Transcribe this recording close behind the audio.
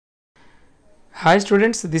Hi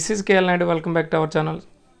students, this is KL and welcome back to our channel.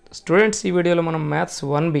 Students, ఈ వీడియోలో మనం maths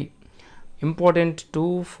 1B important 2,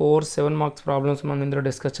 4, 7 marks problems మనం ఇందులో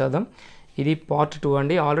discuss చేద్దాం. ఇది పార్ట్ 2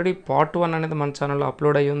 అండి. ఆల్రెడీ పార్ట్ 1 అనేది మన ఛానల్లో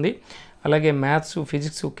అప్లోడ్ అయ్యి ఉంది. అలాగే మ్యాథ్స్,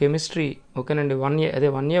 ఫిజిక్స్, కెమిస్ట్రీ ఓకేనండి 1A అదే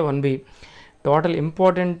 1A 1B total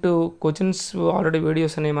important questions already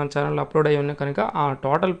videos అనేవి మన ఛానల్లో అప్లోడ్ అయ్యి ఉన్నాయి కనుక ఆ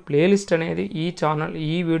టోటల్ ప్లేలిస్ట్ అనేది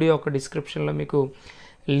ఈ వీడియో యొక్క డిస్క్రిప్షన్లో మీకు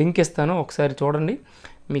లింక్ ఇస్తాను, ఒకసారి చూడండి.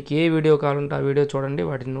 మీకు ఏ వీడియో కావాలంటే ఆ వీడియో చూడండి,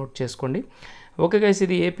 వాటిని నోట్ చేసుకోండి. ఓకే గైస్,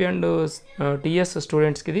 ఇది ఏపీ అండ్ టీఎస్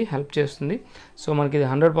స్టూడెంట్స్కి ఇది హెల్ప్ చేస్తుంది. సో మనకి ఇది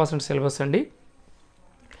 100% సిలబస్ అండి.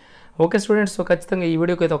 ఓకే స్టూడెంట్స్, సో ఖచ్చితంగా ఈ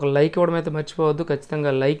వీడియోకి అయితే ఒక లైక్ ఇవ్వడం అయితే మర్చిపోవద్దు.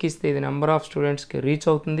 ఖచ్చితంగా లైక్ ఇస్తే ఇది నెంబర్ ఆఫ్ స్టూడెంట్స్కి రీచ్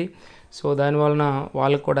అవుతుంది. సో దానివలన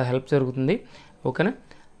వాళ్ళకి కూడా హెల్ప్ జరుగుతుంది. ఓకేనా?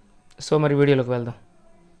 సో మరి వీడియోలోకి వెళ్దాం.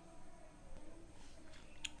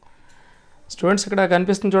 స్టూడెంట్స్ ఇక్కడ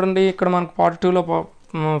కనిపిస్తుంది చూడండి. ఇక్కడ మనకు పార్ట్ 2లో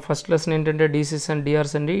ఫస్ట్ లెసన్ ఏంటంటే డీసీస్ అండ్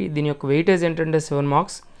డిఆర్స్ అండి. దీని యొక్క వెయిటేజ్ ఏంటంటే 7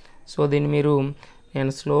 మార్క్స్. సో దీన్ని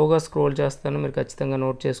నేను స్లోగా స్క్రోల్ చేస్తాను, మీరు ఖచ్చితంగా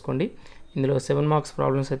నోట్ చేసుకోండి. ఇందులో 7 మార్క్స్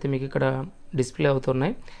ప్రాబ్లమ్స్ అయితే మీకు ఇక్కడ డిస్ప్లే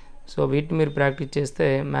అవుతున్నాయి. సో వీటిని మీరు ప్రాక్టీస్ చేస్తే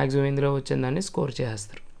మ్యాక్సిమం ఇందులో వచ్చిందాన్ని స్కోర్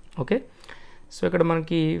చేస్తారు. ఓకే, సో ఇక్కడ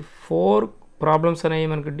మనకి 4 ప్రాబ్లమ్స్ అనేవి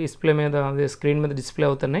మనకి డిస్ప్లే మీద అదే స్క్రీన్ మీద డిస్ప్లే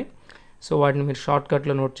అవుతున్నాయి. సో వాటిని మీరు షార్ట్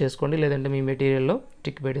కట్లో నోట్ చేసుకోండి, లేదంటే మీ మెటీరియల్లో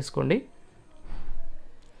టిక్ పెట్టేసుకోండి.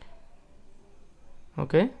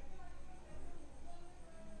 ఓకే,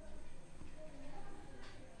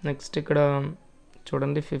 నెక్స్ట్ ఇక్కడ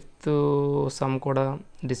చూడండి 5th సమ్ కూడా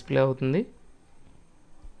డిస్ప్లే అవుతుంది.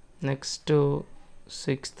 నెక్స్ట్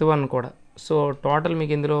 6th వన్ కూడా. సో టోటల్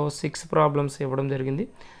మీకు ఇందులో 6 ప్రాబ్లమ్స్ ఇవ్వడం జరిగింది.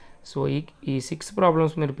 సో ఈ 6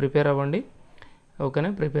 ప్రాబ్లమ్స్ మీరు ప్రిపేర్ అవ్వండి.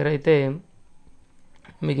 ఓకేనా? ప్రిపేర్ అయితే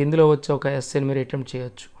మీకు ఇందులో వచ్చి ఒక ఎస్సేని మీరు అటెంప్ట్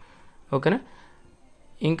చేయొచ్చు. ఓకేనా?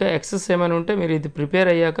 ఇంకా ఎక్సెస్ ఏమైనా ఉంటే మీరు ఇది ప్రిపేర్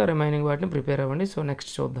అయ్యాక రిమైనింగ్ వాటిని ప్రిపేర్ అవ్వండి. సో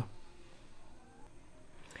నెక్స్ట్ చూద్దాం.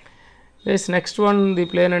 నెక్స్ట్ వన్ ది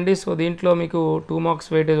ప్లేన్ అండి. సో దీంట్లో మీకు 2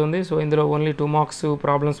 మార్క్స్ వెయిటేజ్ ఉంది. సో ఇందులో ఓన్లీ 2 మార్క్స్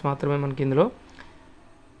ప్రాబ్లమ్స్ మాత్రమే మనకి ఇందులో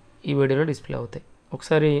ఈ వీడియోలో డిస్ప్లే అవుతాయి.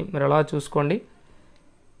 ఒకసారి మీరు అలా చూసుకోండి.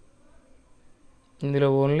 ఇందులో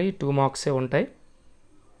ఓన్లీ 2 మార్క్సే ఉంటాయి.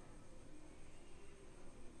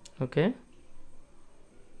 ఓకే,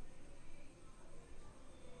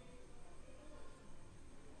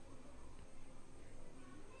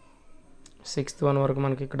 సిక్స్త్ వన్ వరకు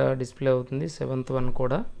మనకి ఇక్కడ డిస్ప్లే అవుతుంది. 7th వన్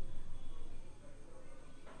కూడా.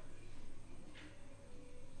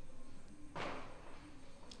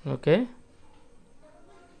 Okay,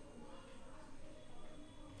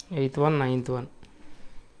 8th one, 9th one.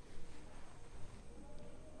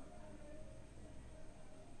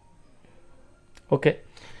 Okay,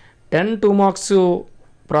 10 2 marks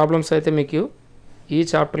problems అయితే మీకు ఈ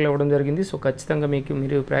చాప్టర్లో ఇవ్వడం జరిగింది. సో ఖచ్చితంగా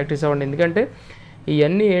మీరు ప్రాక్టీస్ అవ్వండి. ఎందుకంటే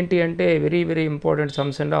ఇవన్నీ ఏంటి అంటే వెరీ వెరీ ఇంపార్టెంట్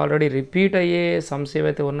సమ్స్ అండి. ఆల్రెడీ రిపీట్ అయ్యే సమ్స్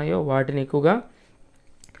ఏవైతే ఉన్నాయో వాటిని ఎక్కువగా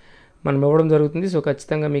మనం ఇవ్వడం జరుగుతుంది. సో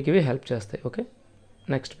ఖచ్చితంగా మీకు ఇవి హెల్ప్ చేస్తాయి. ఓకే,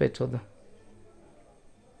 నెక్స్ట్ పేజ్ చూద్దాం.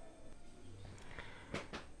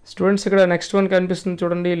 స్టూడెంట్స్ ఇక్కడ నెక్స్ట్ వన్ కనిపిస్తుంది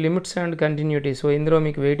చూడండి, లిమిట్స్ అండ్ కంటిన్యూటీ. సో ఇందులో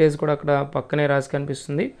మీకు వెయిటేజ్ కూడా అక్కడ పక్కనే రాసి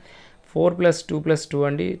కనిపిస్తుంది. 4 + 2 + 2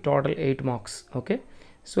 అండి, టోటల్ 8 మార్క్స్. ఓకే,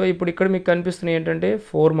 సో ఇప్పుడు ఇక్కడ మీకు కనిపిస్తున్నాయి ఏంటంటే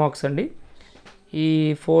 4 మార్క్స్ అండి. ఈ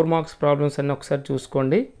 4 మార్క్స్ ప్రాబ్లమ్స్ అన్నీ ఒకసారి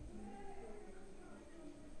చూసుకోండి.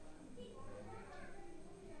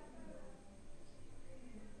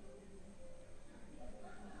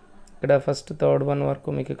 ఇక్కడ ఫస్ట్ 3rd వన్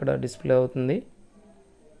వరకు మీకు ఇక్కడ డిస్ప్లే అవుతుంది.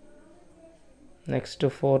 Next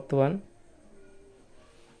 4th one,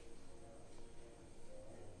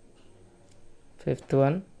 5th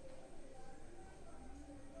one,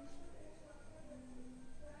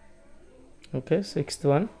 okay, 6th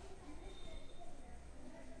one,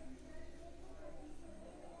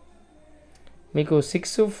 మీకు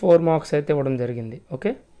 6, 4 మార్క్స్ అయితే ఇవ్వడం జరిగింది.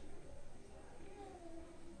 ఓకే,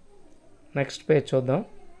 నెక్స్ట్ పేజ్ చూద్దాం.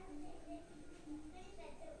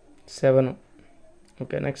 7.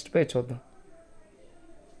 ఓకే, నెక్స్ట్ పేజ్ చూద్దాం.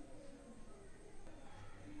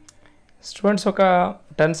 స్టూడెంట్స్ ఒక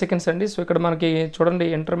 10 సెకండ్స్ అండి. సో ఇక్కడ మనకి చూడండి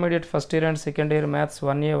intermediate first year and second year maths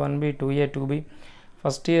 1A 1B 2A 2B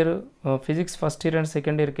first year, physics first year and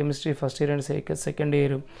second year, chemistry first year and second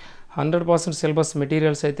year 100% syllabus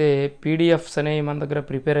materials అయితే PDFs అనేవి మన దగ్గర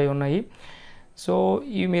prepare అయి ఉన్నాయి. సో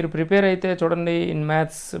ఇవి మీరు ప్రిపేర్ అయితే చూడండి, ఇన్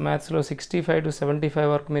మ్యాథ్స్లో 65 to 75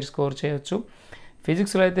 వరకు మీరు స్కోర్ చేయొచ్చు.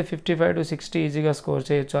 ఫిజిక్స్లో అయితే 55 to 60 ఈజీగా స్కోర్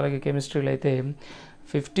చేయొచ్చు. అలాగే కెమిస్ట్రీలో అయితే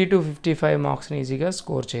 50 to 55 మార్క్స్ని ఈజీగా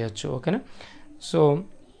స్కోర్ చేయొచ్చు. ఓకేనా? సో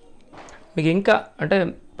మీకు ఇంకా అంటే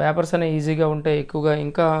పేపర్స్ అనేవి ఈజీగా ఉంటే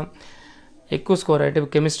ఇంకా ఎక్కువ స్కోర్ అయితే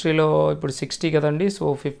కెమిస్ట్రీలో ఇప్పుడు 60 కదండి. సో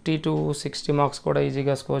 50 to 60 మార్క్స్ కూడా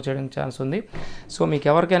ఈజీగా స్కోర్ చేయడానికి ఛాన్స్ ఉంది. సో మీకు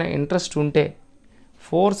ఎవరికైనా ఇంట్రెస్ట్ ఉంటే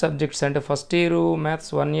 4 సబ్జెక్ట్స్ అంటే first year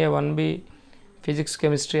maths 1A 1B physics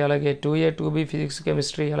chemistry, అలాగే 2A 2B ఫిజిక్స్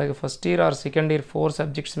కెమిస్ట్రీ, అలాగే first year are second year 4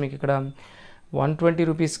 subjects మీకు ఇక్కడ 120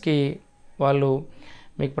 రూపీస్కి వాళ్ళు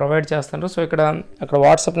మీకు ప్రొవైడ్ చేస్తారు. సో అక్కడ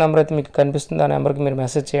వాట్సాప్ నెంబర్ అయితే మీకు కనిపిస్తుంది, ఆ నెంబర్కి మీరు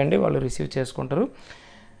మెసేజ్ చేయండి, వాళ్ళు రిసీవ్ చేసుకుంటారు.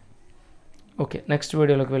 ఓకే, నెక్స్ట్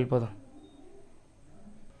వీడియోలోకి వెళ్ళిపోదాం.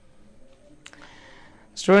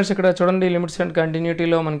 స్టూడెంట్స్ ఇక్కడ చూడండి, లిమిట్స్ అండ్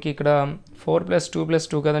కంటిన్యూటీలో మనకి ఇక్కడ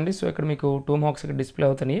 4+2+2 కదండి. సో ఇక్కడ మీకు 2 మార్క్స్ ఇక్కడ డిస్ప్లే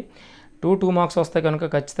అవుతున్నాయి. 2 మార్క్స్ వస్తాయి కనుక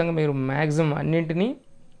ఖచ్చితంగా మీరు మ్యాక్సిమం అన్నింటినీ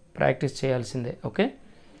ప్రాక్టీస్ చేయాల్సిందే. ఓకే,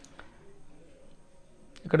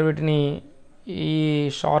 ఇక్కడ వీటిని ఈ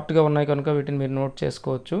షార్ట్గా ఉన్నాయి కనుక వీటిని మీరు నోట్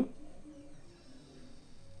చేసుకోవచ్చు.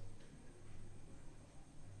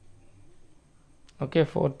 Okay,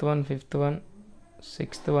 4th one, 5th one,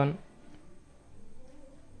 6th one,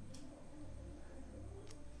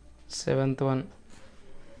 7th one,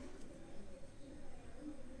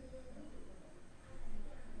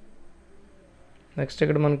 next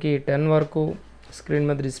ఇక్కడ మనకి 10 వరకు స్క్రీన్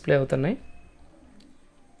మీద డిస్ప్లే అవుతున్నాయి.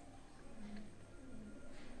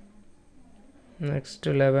 నెక్స్ట్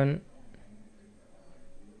 11,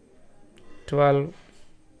 12,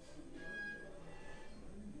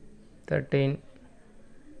 13,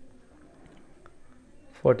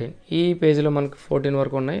 14. ఈ పేజీలో మనకు 14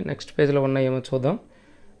 వరకు ఉన్నాయి. నెక్స్ట్ పేజీలో ఉన్నాయి ఏమో చూద్దాం.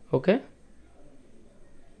 ఓకే,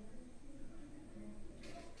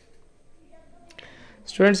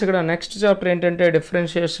 స్టూడెంట్స్ ఇక్కడ నెక్స్ట్ చాప్టర్ ఏంటంటే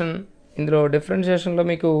డిఫరెన్షియేషన్. ఇందులో డిఫరెన్షియేషన్లో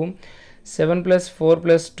మీకు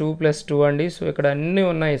 7+4+2+2 అండి. సో ఇక్కడ అన్నీ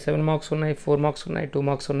ఉన్నాయి, 7 మార్క్స్ ఉన్నాయి, 4 మార్క్స్ ఉన్నాయి, 2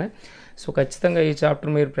 మార్క్స్ ఉన్నాయి. సో ఖచ్చితంగా ఈ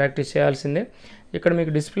చాప్టర్ మీరు ప్రాక్టీస్ చేయాల్సిందే. ఇక్కడ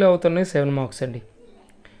మీకు డిస్ప్లే అవుతున్నాయి 7 మార్క్స్ అండి.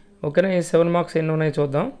 ఓకేనా, ఈ 7 మార్క్స్ ఎన్ని ఉన్నాయి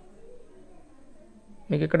చూద్దాం.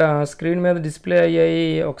 మీకు ఇక్కడ స్క్రీన్ మీద డిస్ప్లే అయ్యాయి,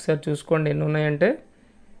 ఒకసారి చూసుకోండి ఎన్ని ఉన్నాయంటే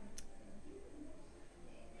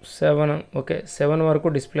 7. ఓకే, 7 వరకు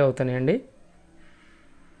డిస్ప్లే అవుతున్నాయండి.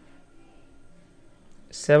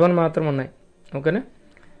 7 మాత్రం ఉన్నాయి. ఓకేనా,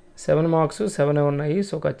 7 మార్క్స్ 7 ఉన్నాయి.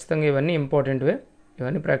 సో ఖచ్చితంగా ఇవన్నీ ఇంపార్టెంట్వే,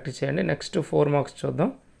 ఇవన్నీ ప్రాక్టీస్ చేయండి. నెక్స్ట్ 4 మార్క్స్ చూద్దాం.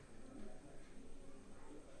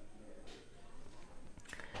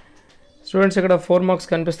 స్టూడెంట్స్ ఇక్కడ 4 మార్క్స్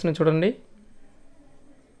కనిపిస్తున్నాయి చూడండి.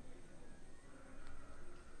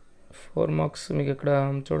 4 మార్క్స్ మీకు ఇక్కడ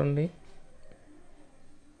చూడండి.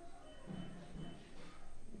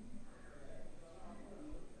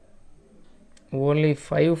 ఓన్లీ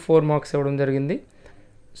 4 మార్క్స్ ఇవ్వడం జరిగింది.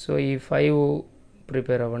 సో ఈ 5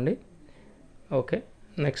 ప్రిపేర్ అవ్వండి. ఓకే,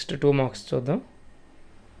 నెక్స్ట్ 2 మార్క్స్ చూద్దాం.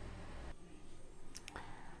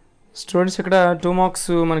 స్టూడెంట్స్ ఇక్కడ 2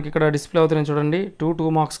 మార్క్స్ మనకి ఇక్కడ డిస్ప్లే అవుతున్నాయి చూడండి. 2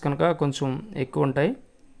 మార్క్స్ కనుక కొంచెం ఎక్కువ ఉంటాయి.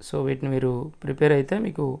 సో వీటిని మీరు ప్రిపేర్ అయితే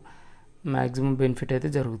మీకు మ్యాక్సిమం బెనిఫిట్ అయితే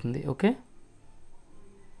జరుగుతుంది. ఓకే,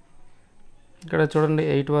 ఇక్కడ చూడండి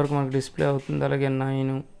 8 వరకు మనకు డిస్ప్లే అవుతుంది. అలాగే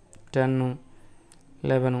 9, 10,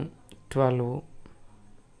 11, 12,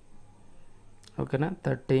 ఓకేనా,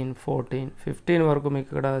 13, 14, 15 వరకు మీకు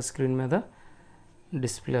ఇక్కడ స్క్రీన్ మీద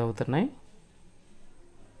డిస్ప్లే అవుతున్నాయి.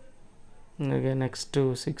 అలాగే నెక్స్ట్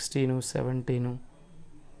 16, 17,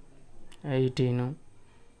 18,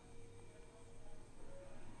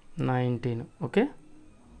 19. ఓకే,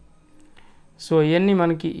 సో ఇవన్నీ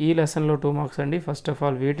మనకి ఈ లెసన్లో 2 మార్క్స్ అండి. ఫస్ట్ ఆఫ్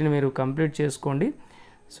ఆల్ వీటిని మీరు కంప్లీట్ చేసుకోండి.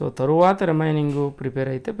 సో తరువాత రిమైనింగ్ ప్రిపేర్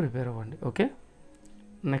అయితే ప్రిపేర్ అవ్వండి. ఓకే,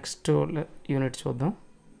 నెక్స్ట్ యూనిట్ చూద్దాం.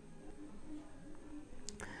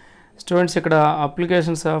 స్టూడెంట్స్ ఇక్కడ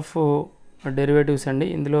అప్లికేషన్స్ ఆఫ్ డెరివేటివ్స్ అండి.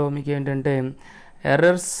 ఇందులో మీకు ఏంటంటే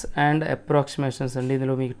ఎర్రర్స్ అండ్ అప్రాక్సిమేషన్స్ అండి.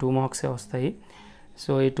 ఇందులో మీకు 2 మార్క్సే వస్తాయి.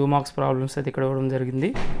 సో ఈ 2 మార్క్స్ ప్రాబ్లమ్స్ అయితే ఇక్కడ ఇవ్వడం జరిగింది.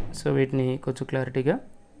 సో వీటిని కొంచెం క్లారిటీగా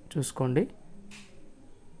చూసుకోండి.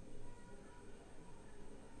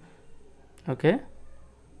 ఓకే,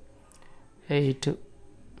 8,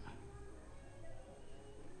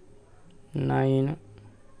 9,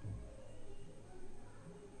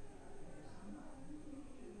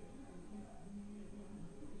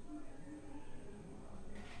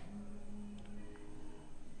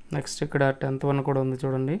 నెక్స్ట్ ఇక్కడ 10th one కూడా ఉంది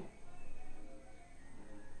చూడండి.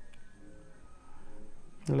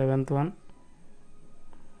 11th one,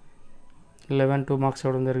 11 2 మార్క్స్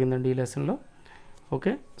ఇవ్వడం జరిగిందండి ఈ లెసన్లో.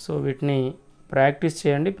 ఓకే, సో వీటిని ప్రాక్టీస్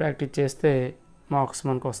చేయండి. ప్రాక్టీస్ చేస్తే మార్క్స్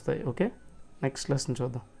మనకు వస్తాయి. ఓకే, నెక్స్ట్ లెసన్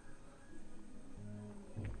చూద్దాం.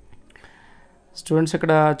 స్టూడెంట్స్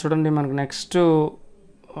ఇక్కడ చూడండి, మనకు నెక్స్ట్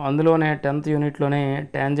అందులోనే 10th యూనిట్లోనే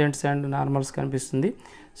టాంజెంట్స్ అండ్ నార్మల్స్ కనిపిస్తుంది.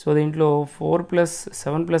 సో దీంట్లో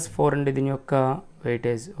 4+7+4 అండి దీని యొక్క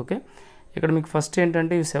వెయిటేజ్. ఓకే, ఇక్కడ మీకు ఫస్ట్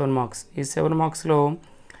ఏంటంటే ఈ 7 మార్క్స్. ఈ 7 మార్క్స్లో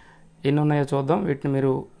ఎన్ని ఉన్నాయో చూద్దాం. వీటిని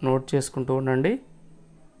మీరు నోట్ చేసుకుంటూ ఉండండి.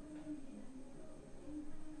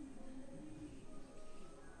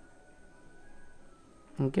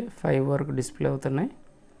 ఓకే, 5 వరకు డిస్ప్లే అవుతున్నాయి.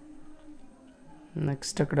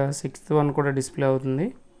 నెక్స్ట్ అక్కడ 6th one కూడా డిస్ప్లే అవుతుంది.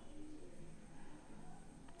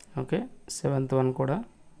 ఓకే 7th వన్ కూడా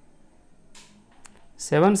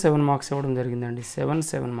 7 మార్క్స్ ఇవ్వడం జరిగిందండి.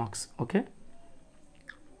 7 మార్క్స్. ఓకే,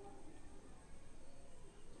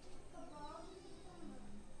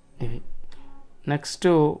 ఇవి. నెక్స్ట్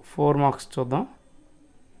 4 మార్క్స్ చూద్దాం.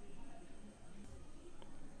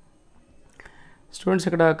 స్టూడెంట్స్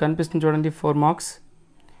ఇక్కడ కనిపిస్తుంది చూడండి 4 మార్క్స్.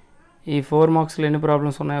 ఈ 4 మార్క్స్లో ఎన్ని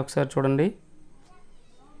ప్రాబ్లమ్స్ ఉన్నాయో ఒకసారి చూడండి.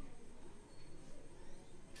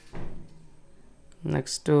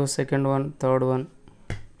 Next second one, third one,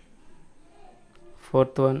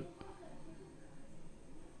 fourth one,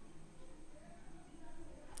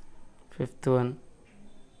 fifth one,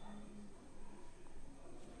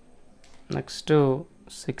 next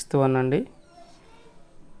 6th one అండి.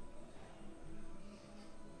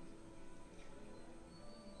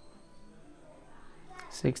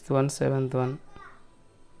 Sixth one, 7th one.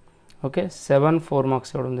 Okay, 4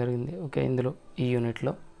 marks ఇవ్వడం జరిగింది. ఓకే, ఇందులో ఈ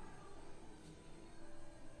యూనిట్లో.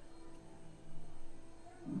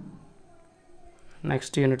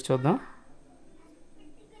 నెక్స్ట్ యూనిట్ చూద్దాం.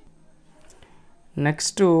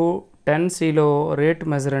 నెక్స్ట్ 10Cలో రేట్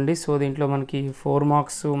మెజర్ అండి. సో దీంట్లో మనకి 4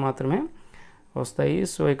 మార్క్స్ మాత్రమే వస్తాయి.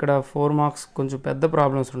 సో ఇక్కడ 4 మార్క్స్ కొంచెం పెద్ద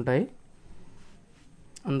ప్రాబ్లమ్స్ ఉంటాయి,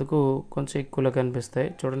 అందుకు కొంచెం ఎక్కువలో కనిపిస్తాయి.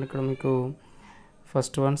 చూడండి ఇక్కడ మీకు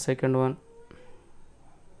first one, second one,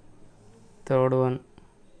 third one,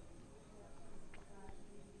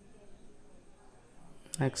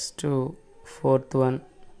 next 4th one,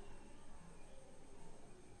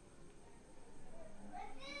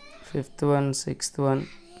 5th one, 6th one.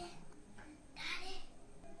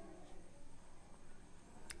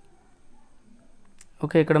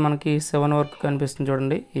 Okay, ఇక్కడ మనకి 7 వరకు కనిపిస్తుంది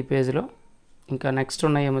చూడండి ఈ పేజ్లో. ఇంకా నెక్స్ట్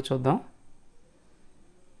ఉన్నాయేమో చూద్దాం.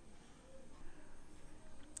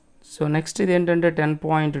 సో నెక్స్ట్ ఇది ఏంటంటే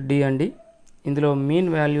 10.D అండి. ఇందులో మీన్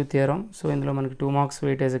వాల్యూ థియరం. సో ఇందులో మనకి 2 మార్క్స్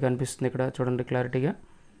వెయిటేజ్ కనిపిస్తుంది ఇక్కడ చూడండి క్లారిటీగా.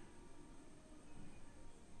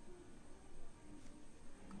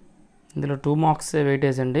 ఇందులో 2 మార్క్స్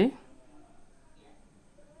వెయిటేజ్ అండి.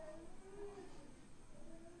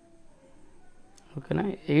 ఓకేనా,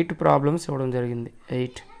 8 ప్రాబ్లమ్స్ ఇవ్వడం జరిగింది.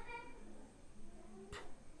 8.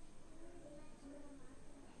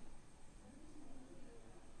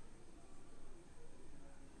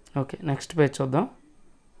 ఓకే, నెక్స్ట్ పేజ్ చూద్దాం.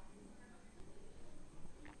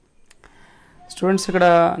 స్టూడెంట్స్ ఇక్కడ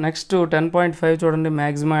నెక్స్ట్ 10.5 చూడండి,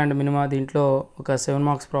 మ్యాక్సిమా అండ్ మినిమా. దీంట్లో ఒక 7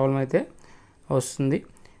 మార్క్స్ ప్రాబ్లం అయితే వస్తుంది.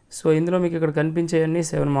 సో ఇందులో మీకు ఇక్కడ కనిపించేవన్నీ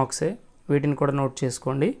 7 మార్క్సే. వీటిని కూడా నోట్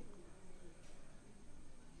చేసుకోండి.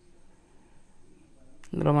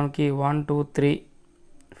 ఇందులో మనకి 1, 2, 3,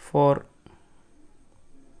 4,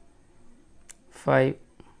 5,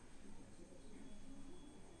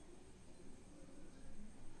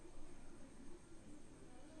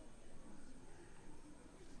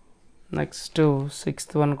 నెక్స్ట్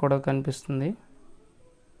 6th వన్ కూడా కనిపిస్తుంది.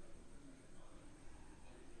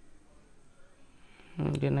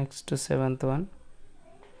 Okay, next 7th one.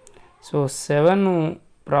 So 7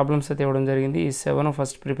 problems అయితే ఇవ్వడం జరిగింది. ఈ 7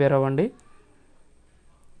 ఫస్ట్ ప్రిపేర్ అవ్వండి.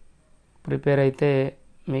 ప్రిపేర్ అయితే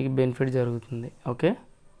మీకు బెనిఫిట్ జరుగుతుంది. Okay,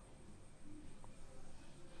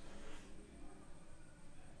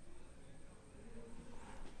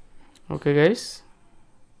 okay guys.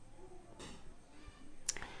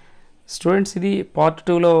 స్టూడెంట్స్ ఇది పార్ట్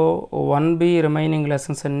 2లో 1B రిమైనింగ్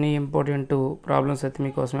లెసన్స్ అన్నీ ఇంపార్టెంట్ ప్రాబ్లమ్స్ అయితే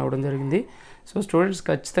మీకోసం ఇవ్వడం జరిగింది. సో స్టూడెంట్స్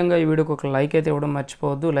ఖచ్చితంగా ఈ వీడియోకి ఒక లైక్ అయితే ఇవ్వడం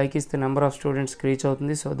మర్చిపోవద్దు. లైక్ ఇస్తే నెంబర్ ఆఫ్ స్టూడెంట్స్కి రీచ్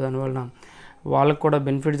అవుతుంది. సో దానివల్ల వాళ్ళకు కూడా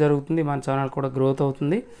బెనిఫిట్ జరుగుతుంది, మన ఛానల్ కూడా గ్రోత్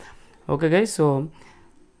అవుతుంది. Okay guys, so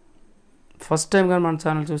first time కానీ మన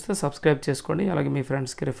ఛానల్ చూస్తే సబ్స్క్రైబ్ చేసుకోండి, అలాగే మీ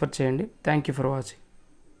ఫ్రెండ్స్కి రిఫర్ చేయండి. Thank you for watching.